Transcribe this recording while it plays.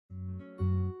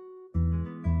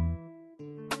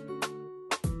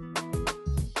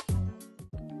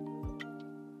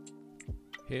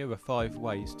Here are 5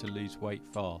 ways to lose weight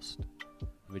fast.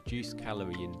 Reduce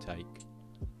calorie intake.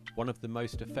 One of the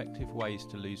most effective ways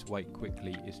to lose weight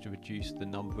quickly is to reduce the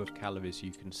number of calories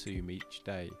you consume each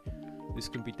day. This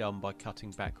can be done by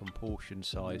cutting back on portion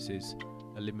sizes,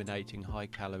 eliminating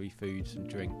high-calorie foods and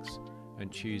drinks, and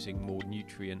choosing more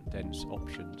nutrient-dense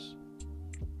options.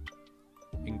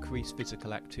 Increase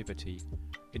physical activity.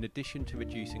 In addition to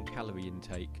reducing calorie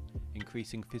intake,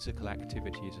 increasing physical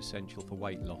activity is essential for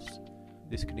weight loss.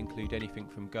 This can include anything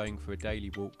from going for a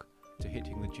daily walk to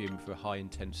hitting the gym for a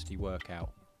high-intensity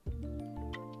workout.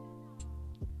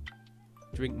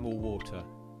 Drink more water.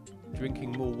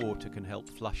 Drinking more water can help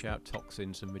flush out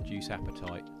toxins and reduce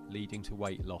appetite, leading to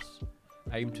weight loss.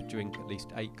 Aim to drink at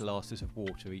least 8 glasses of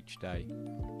water each day.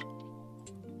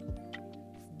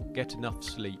 Get enough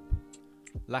sleep.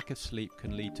 Lack of sleep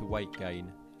can lead to weight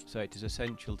gain, so it is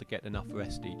essential to get enough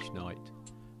rest each night.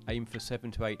 Aim for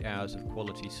 7 to 8 hours of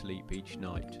quality sleep each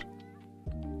night.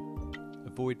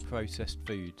 Avoid processed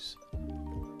foods.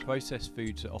 Processed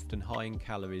foods are often high in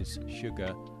calories,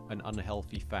 sugar and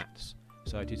unhealthy fats,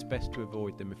 so it is best to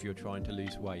avoid them if you're trying to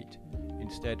lose weight.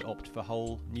 Instead, opt for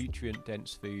whole,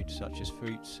 nutrient-dense foods such as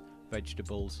fruits,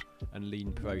 vegetables and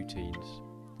lean proteins.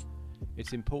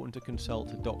 It's important to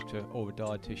consult a doctor or a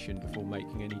dietitian before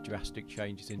making any drastic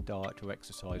changes in diet or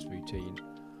exercise routine.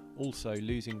 Also,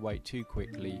 losing weight too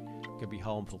quickly can be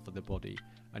harmful for the body,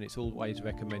 and it's always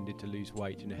recommended to lose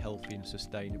weight in a healthy and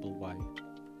sustainable way.